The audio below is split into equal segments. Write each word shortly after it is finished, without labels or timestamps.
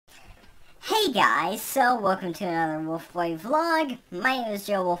Hey guys, so welcome to another Wolfboy vlog. My name is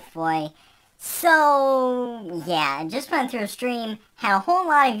Joe Wolfboy. So, yeah, just went through a stream, had a whole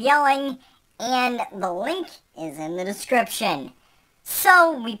lot of yelling, and the link is in the description.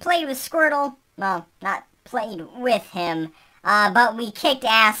 So, we played with Squirtle. Well, not played with him, but we kicked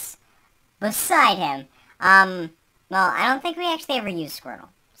ass beside him. Well, I don't think we actually ever used Squirtle,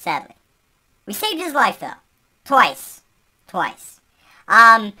 sadly. We saved his life, though. Twice.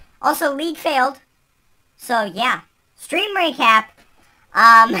 Also, League failed. So, yeah. Stream recap.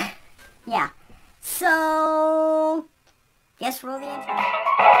 Yeah. So, guess roll the intro.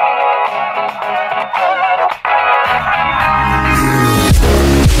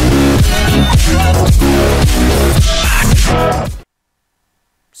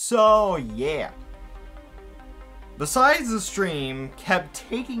 So, yeah. Besides the stream kept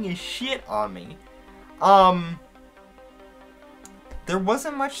taking his shit on me, there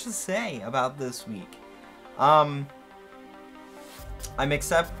wasn't much to say about this week. I'm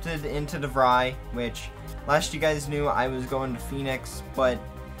accepted into DeVry, which last you guys knew I was going to Phoenix, but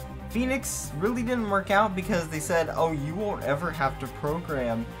Phoenix really didn't work out because they said, oh, you won't ever have to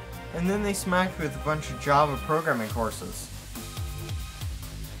program, and then they smacked me with a bunch of Java programming courses.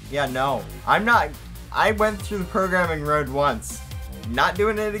 Yeah, no, I went through the programming road once. Not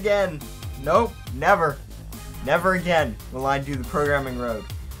doing it again. Nope, never. Never again will I do the programming road.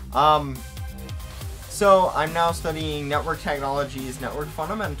 So I'm now studying network technologies, network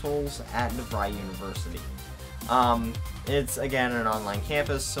fundamentals at DeVry University. It's again an online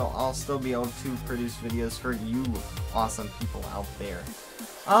campus, so I'll still be able to produce videos for you awesome people out there.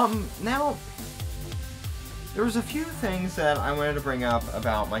 Now, there was a few things that I wanted to bring up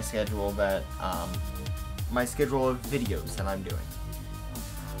about my schedule that, my schedule of videos that I'm doing.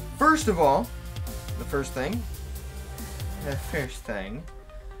 First of all, the first thing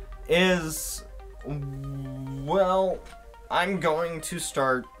is, well, I'm going to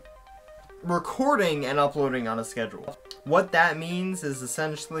start recording and uploading on a schedule. What that means is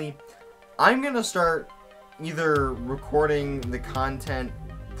essentially, I'm going to start either recording the content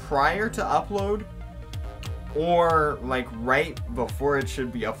prior to upload, or like right before it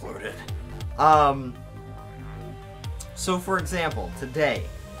should be uploaded. So for example, today,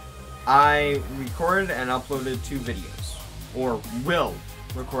 I recorded and uploaded 2 videos, or will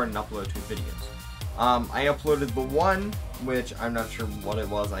record and upload 2 videos. I uploaded the one, which I'm not sure what it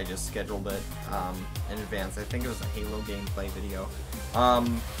was, I just scheduled it in advance. I think it was a Halo gameplay video.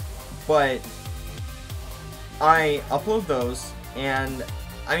 But I upload those, and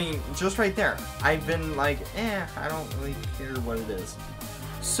I mean, just right there, I've been like, I don't really care what it is.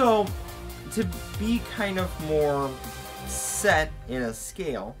 So, to be kind of more set in a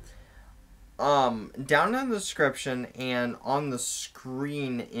scale, down in the description and on the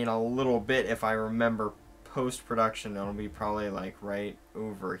screen in a little bit, if I remember post-production, it'll be probably like right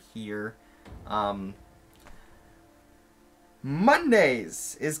over here.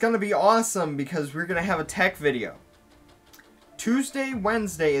 Mondays is gonna be awesome because we're gonna have a tech video. Tuesday,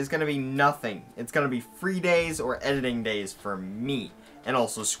 Wednesday is gonna be nothing. It's gonna be free days or editing days for me, and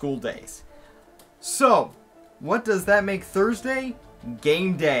also school days. So, what does that make Thursday?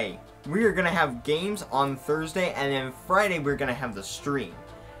 Game day. We are going to have games on Thursday, and then Friday we're going to have the stream.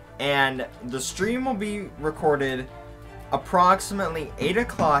 And the stream will be recorded approximately 8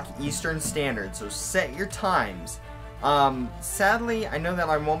 o'clock Eastern Standard, so set your times. Sadly, I know that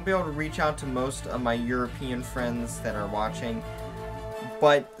I won't be able to reach out to most of my European friends that are watching,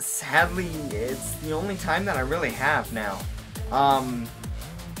 but sadly, it's the only time that I really have now.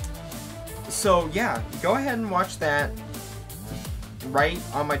 So yeah, go ahead and watch that right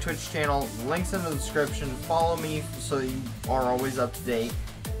on my Twitch channel. Links in the description. Follow me so you are always up to date.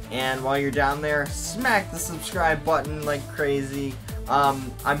 And while you're down there, smack the subscribe button like crazy. I'm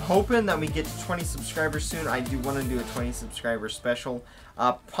hoping that we get to 20 subscribers soon. I do want to do a 20 subscriber special.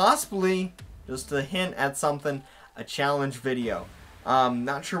 Possibly, just a hint at something, a challenge video.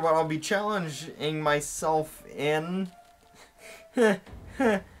 Not sure what I'll be challenging myself in.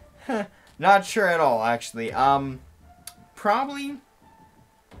 Not sure at all, actually. Probably,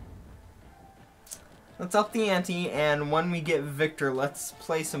 let's up the ante, and when we get Victor, let's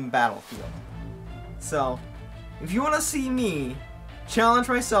play some Battlefield. So, if you want to see me challenge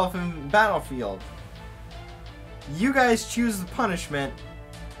myself in Battlefield, you guys choose the punishment,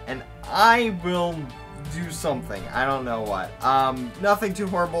 and I will do something. I don't know what. Nothing too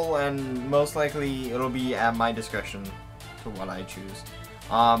horrible, and most likely it'll be at my discretion to what I choose.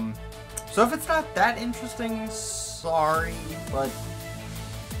 So if it's not that interesting, sorry, but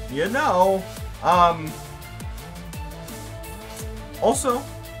you know. Also,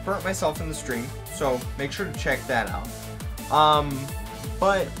 for it myself in the stream, so make sure to check that out.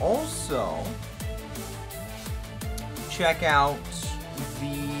 But also check out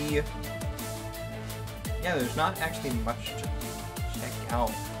the, yeah, there's not actually much to check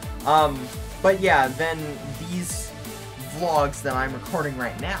out. But yeah, then these vlogs that I'm recording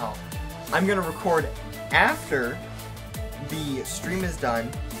right now, I'm gonna record after the stream is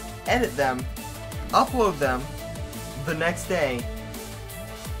done, edit them, upload them the next day,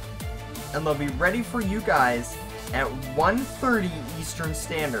 and they'll be ready for you guys at 1:30 Eastern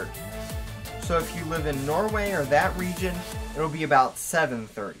Standard. So if you live in Norway or that region, it'll be about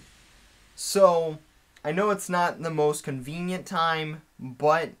 7:30. So I know it's not the most convenient time,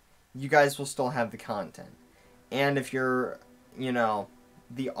 but you guys will still have the content. And if you're, you know,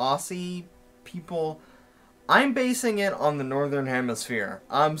 the Aussie people, I'm basing it on the Northern Hemisphere.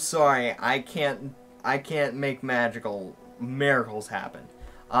 I'm sorry, I can't make miracles happen.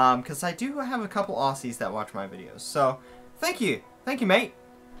 Because I do have a couple Aussies that watch my videos. So, thank you, mate.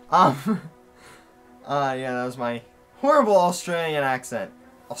 Yeah, that was my horrible Australian accent.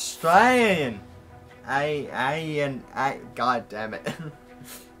 Australian. God damn it.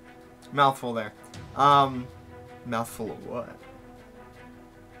 Mouthful there. Mouthful of what?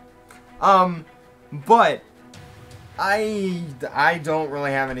 But I don't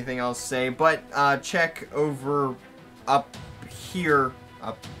really have anything else to say, but check over up here,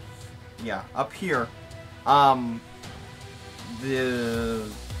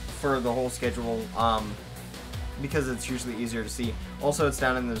 for the whole schedule, because it's usually easier to see. Also, it's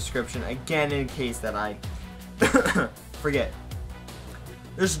down in the description, again, in case that I forget.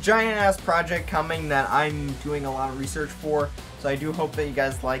 There's a giant-ass project coming that I'm doing a lot of research for, so I do hope that you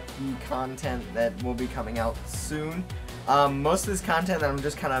guys like the content that will be coming out soon. Most of this content that I'm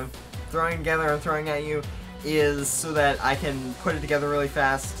just kind of throwing together and throwing at you is so that I can put it together really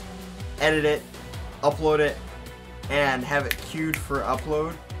fast, edit it, upload it, and have it queued for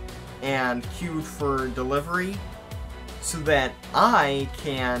upload and queued for delivery, so that I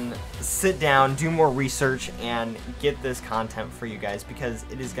can sit down, do more research, and get this content for you guys, because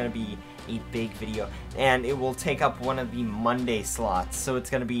it is going to be a big video, and it will take up one of the Monday slots, so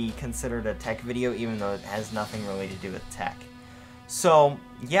it's going to be considered a tech video, even though it has nothing really to do with tech. So,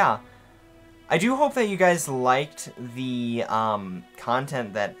 yeah. I do hope that you guys liked the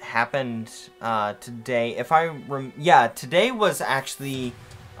content that happened today. Today was actually,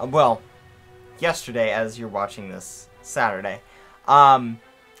 well, yesterday as you're watching this, Saturday.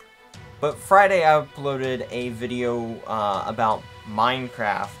 But Friday I uploaded a video about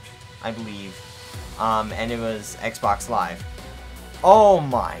Minecraft, I believe, and it was Xbox Live. Oh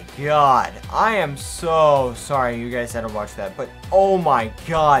my god, I am so sorry you guys had to watch that, but oh my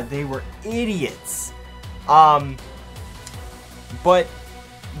god, they were idiots. But,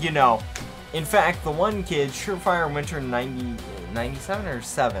 you know, in fact, the one kid, Surefire Winter 97 or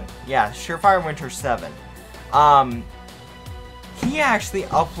 7? Yeah, Surefire Winter 7. He actually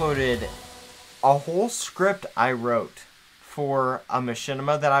uploaded a whole script I wrote for a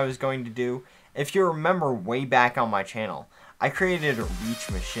machinima that I was going to do. If you remember way back on my channel, I created a Reach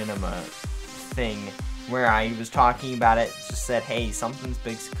machinima thing where I was talking about it, just said, hey, something's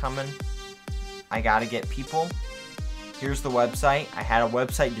big's coming. I gotta get people. Here's the website. I had a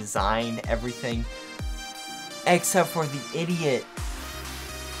website designed, everything, except for the idiot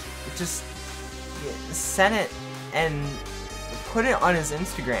just sent it and put it on his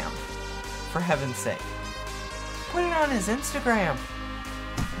Instagram, for heaven's sake. Put it on his Instagram.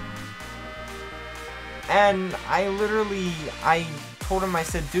 And I told him, I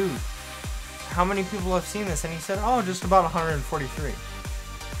said, dude, how many people have seen this? And he said, oh, just about 143.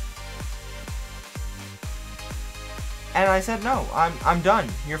 And I said, no, I'm done.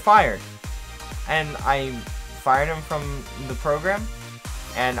 You're fired. And I fired him from the program,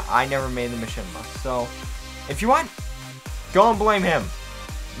 and I never made the machinima. So, if you want, go and blame him.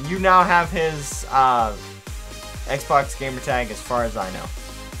 You now have his Xbox gamer tag as far as I know.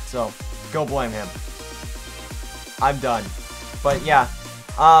 So, go blame him. I'm done. But yeah,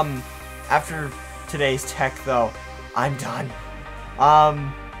 after today's tech though, I'm done.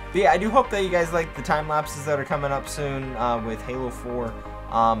 But yeah, I do hope that you guys like the time lapses that are coming up soon with Halo 4.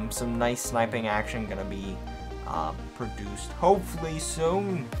 Some nice sniping action gonna be produced hopefully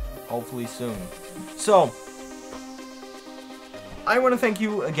soon. Hopefully soon. So, I want to thank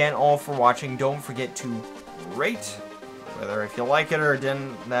you again all for watching. Don't forget to rate, whether if you like it or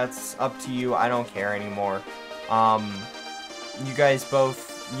didn't, that's up to you. I don't care anymore. You guys both,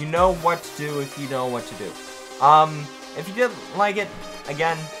 you know what to do if you know what to do. If you didn't like it,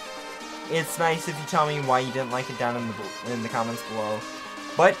 again, it's nice if you tell me why you didn't like it down in the comments below.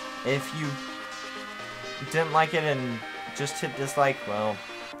 But if you didn't like it and just hit dislike, well,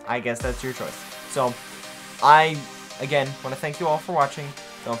 I guess that's your choice. So, I, again, want to thank you all for watching.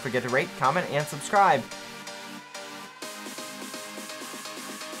 Don't forget to rate, comment, and subscribe.